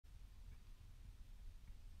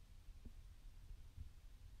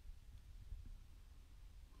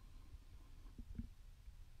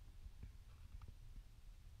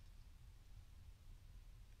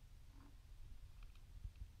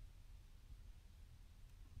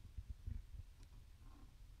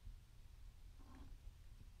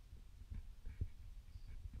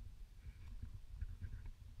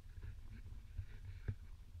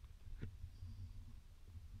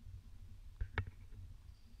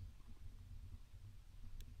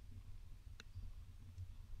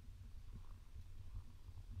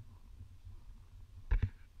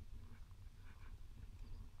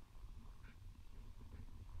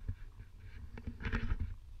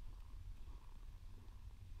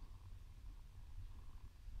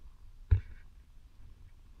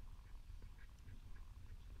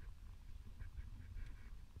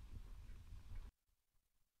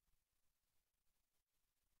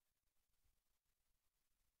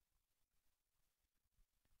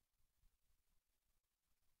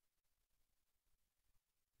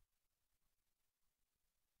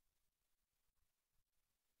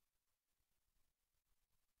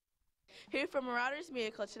Here for Marauders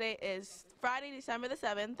Miracle. Today is Friday, December the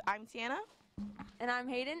 7th. I'm Tiana. And I'm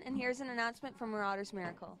Hayden, and here's an announcement from Marauders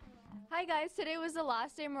Miracle. Hi guys, today was the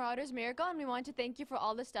last day of Marauders Miracle, and we want to thank you for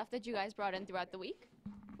all the stuff that you guys brought in throughout the week.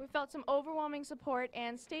 We felt some overwhelming support,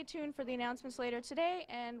 and stay tuned for the announcements later today,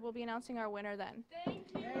 and we'll be announcing our winner then. Thank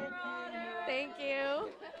you, Marauders! Thank you.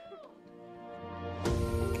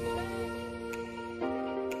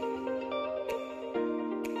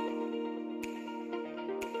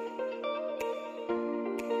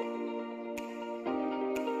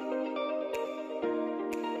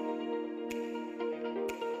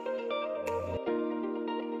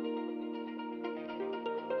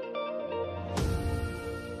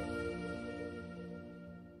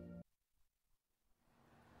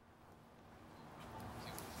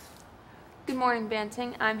 Good morning,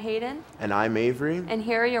 Banting. I'm Hayden. And I'm Avery. And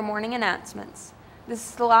here are your morning announcements. This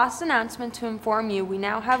is the last announcement to inform you we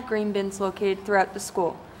now have green bins located throughout the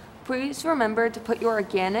school. Please remember to put your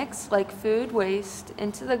organics, like food waste,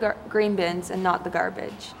 into the green bins and not the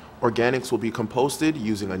garbage. Organics will be composted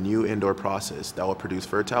using a new indoor process that will produce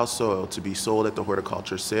fertile soil to be sold at the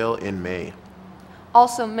horticulture sale in May.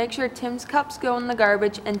 Also, make sure Tim's cups go in the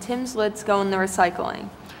garbage and Tim's lids go in the recycling.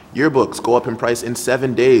 Yearbooks go up in price in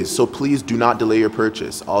 7 days, so please do not delay your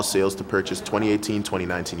purchase. All sales to purchase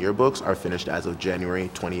 2018-2019 yearbooks are finished as of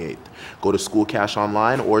January 28th. Go to School Cash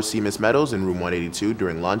Online or see Miss Meadows in room 182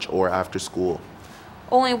 during lunch or after school.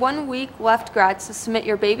 Only 1 week left, grads, to submit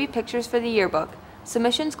your baby pictures for the yearbook.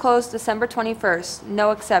 Submissions close December 21st,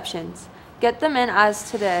 no exceptions. Get them in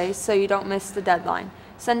as today so you don't miss the deadline.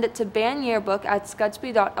 Send it to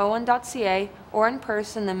banyearbook@scudsby.on.ca or in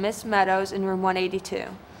person to Miss Meadows in room 182.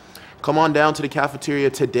 Come on down to the cafeteria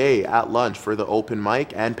today at lunch for the open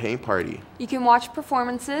mic and paint party. You can watch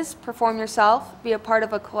performances, perform yourself, be a part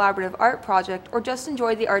of a collaborative art project, or just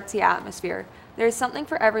enjoy the artsy atmosphere. There is something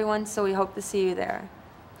for everyone, so we hope to see you there.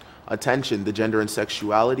 Attention, the Gender and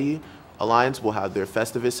Sexuality Alliance will have their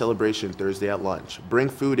Festivus celebration Thursday at lunch. Bring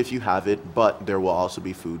food if you have it, but there will also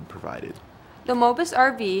be food provided. The Mobus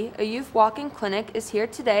RV, a youth walk-in clinic, is here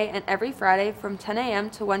today and every Friday from 10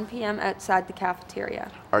 a.m. to 1 p.m. outside the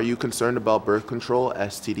cafeteria. Are you concerned about birth control,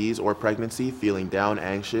 STDs, or pregnancy, feeling down,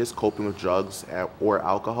 anxious, coping with drugs or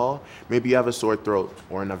alcohol? Maybe you have a sore throat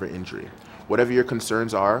or another injury. Whatever your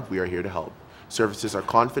concerns are, we are here to help. Services are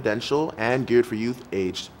confidential and geared for youth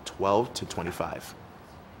aged 12 to 25.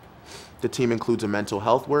 The team includes a mental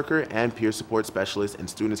health worker and peer support specialist, and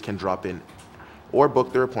students can drop in or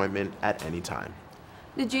book their appointment at any time.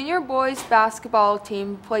 The junior boys basketball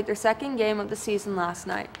team played their second game of the season last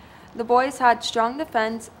night. The boys had strong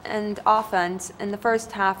defense and offense in the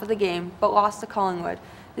first half of the game, but lost to Collingwood.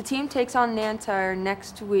 The team takes on Nantyre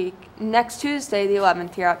next Tuesday, the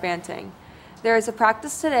 11th, here at Banting. There is a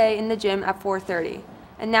practice today in the gym at 4:30.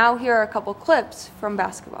 And now here are a couple clips from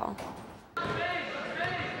basketball.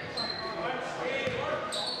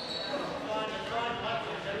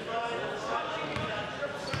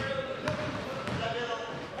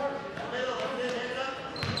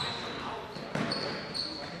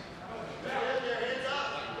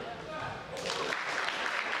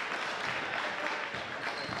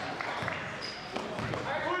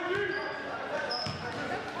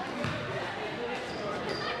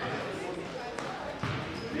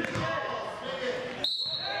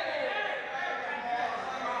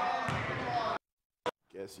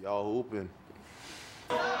 Guess y'all hooping.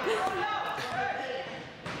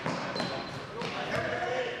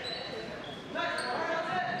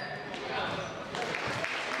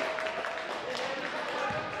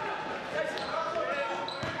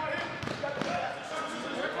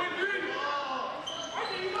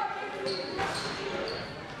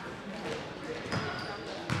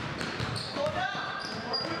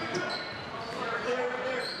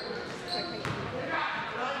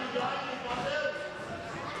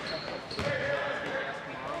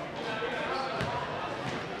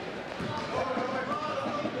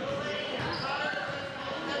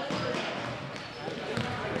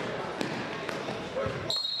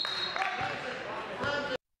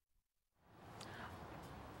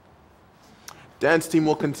 Dance team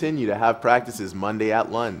will continue to have practices Monday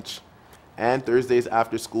at lunch and Thursdays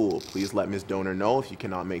after school. Please let Ms. Donor know if you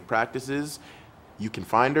cannot make practices. You can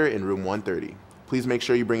find her in room 130. Please make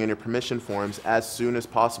sure you bring in your permission forms as soon as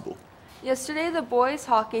possible. Yesterday, the boys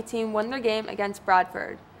hockey team won their game against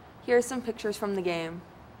Bradford. Here are some pictures from the game.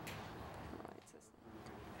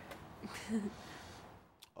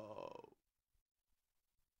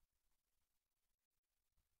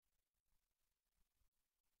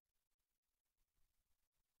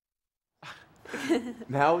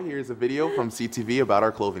 Now here's a video from CTV about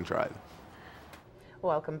our clothing tribe.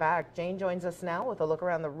 Welcome back. Jane joins us now with a look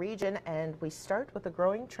around the region, and we start with a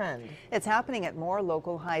growing trend. It's happening at more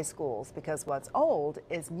local high schools because what's old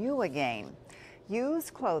is new again.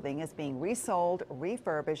 Used clothing is being resold,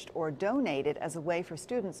 refurbished, or donated as a way for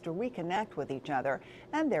students to reconnect with each other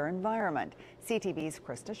and their environment. CTV's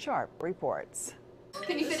Krista Sharp reports.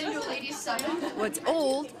 Can you fit into a lady's size? What's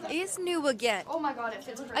old is new again. Oh my god, it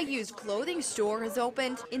fits A used clothing store has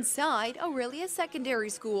opened inside Aurelia Secondary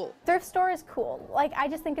School. Thrift store is cool. I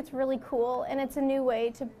just think it's really cool, and it's a new way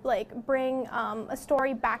to bring a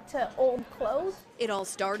story back to old clothes. It all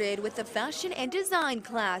started with the fashion and design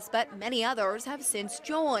class, but many others have since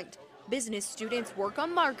joined. Business students work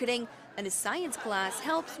on marketing, and a science class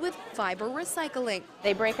helps with fiber recycling.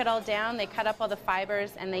 They break it all down, they cut up all the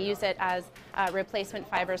fibers, and they use it as replacement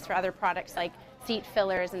fibers for other products like seat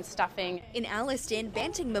fillers and stuffing. In Alliston,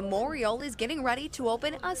 Banting Memorial is getting ready to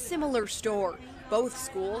open a similar store. Both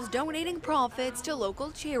schools donating profits to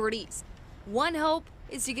local charities. One hope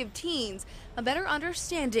is to give teens a better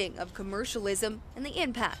understanding of commercialism and the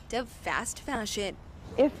impact of fast fashion.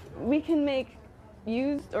 If we can make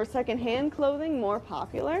used or secondhand clothing more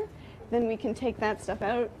popular, then we can take that stuff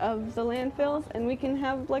out of the landfills and we can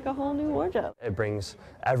have like a whole new wardrobe. It brings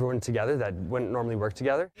everyone together that wouldn't normally work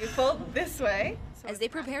together. You fold this way. As they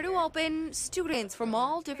prepare to open, students from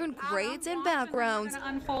all different grades and backgrounds You're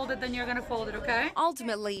gonna unfold it, then you're gonna fold it, okay?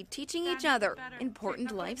 ultimately teaching each other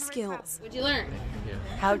important life skills. What'd you learn?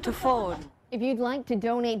 How to fold. If you'd like to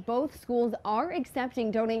donate, both schools are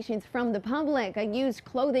accepting donations from the public, a used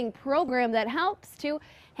clothing program that helps to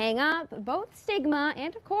hang up both stigma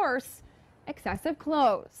and, of course, excessive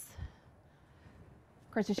clothes.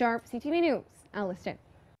 Krista Sharp, CTV News, Alliston.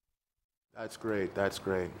 That's great. That's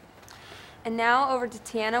great. And now over to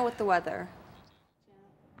Tiana with the weather.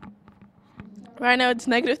 Right now it's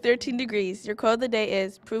negative 13 degrees. Your quote of the day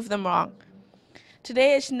is prove them wrong.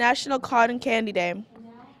 Today is National Cotton Candy Day.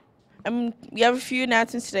 We have a few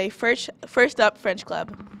announcements today. First up, French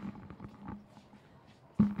Club.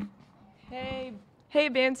 Hey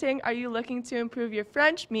Banting, are you looking to improve your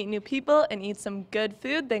French, meet new people, and eat some good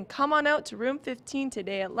food? Then come on out to room 15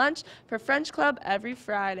 today at lunch for French Club every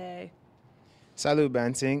Friday. Salut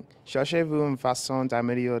Banting, cherchez-vous une façon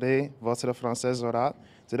d'améliorer votre français oral,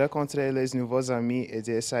 de rencontrer les nouveaux amis et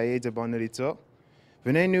d'essayer de bonne nourriture?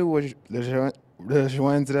 Venez nous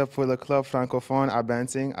rejoindre pour le club francophone à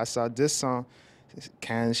Banting à salle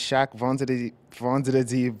 215 chaque vendredi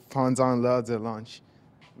pendant l'heure de lunch.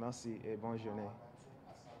 Merci et bonne journée.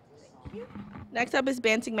 Next up is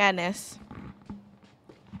Banting Madness.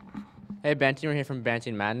 Hey Banting, we're here from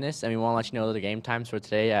Banting Madness, and we want to let you know the game times for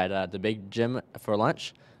today at the big gym for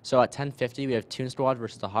lunch. So at 10:50 we have Toon Squad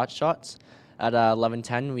versus the Hot Shots. At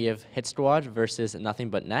 11:10 we have Hit Squad versus Nothing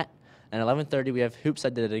But Net. And 11:30 we have Hoops I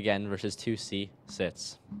Did It Again versus 2C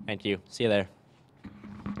Sits. Thank you. See you there.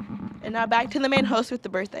 And now back to the main host with the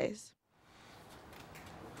birthdays.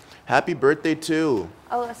 Happy birthday to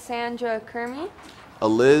Alessandra Kermy,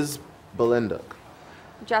 Eliz Belinda,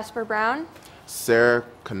 Jasper Brown, Sarah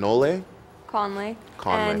Canole, Conley,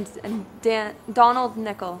 Conley. and Donald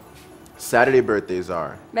Nickel. Saturday birthdays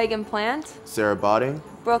are Megan Plant, Sarah Botting,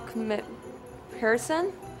 Brooke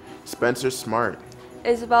Pearson, Spencer Smart,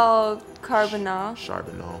 Isabel Charbonneau,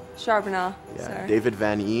 yeah, sorry. David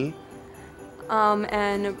Van E.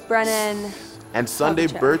 And Brennan. And Sunday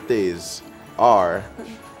Kovacic. birthdays are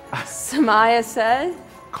Samaya said,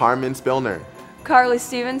 Carmen Spillner Carly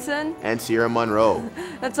Stevenson. and Sierra Monroe.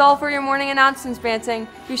 That's all for your morning announcements, Banting.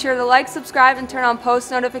 Be sure to like, subscribe, and turn on post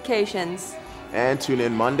notifications. And tune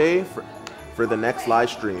in Monday for the next live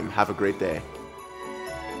stream. Have a great day.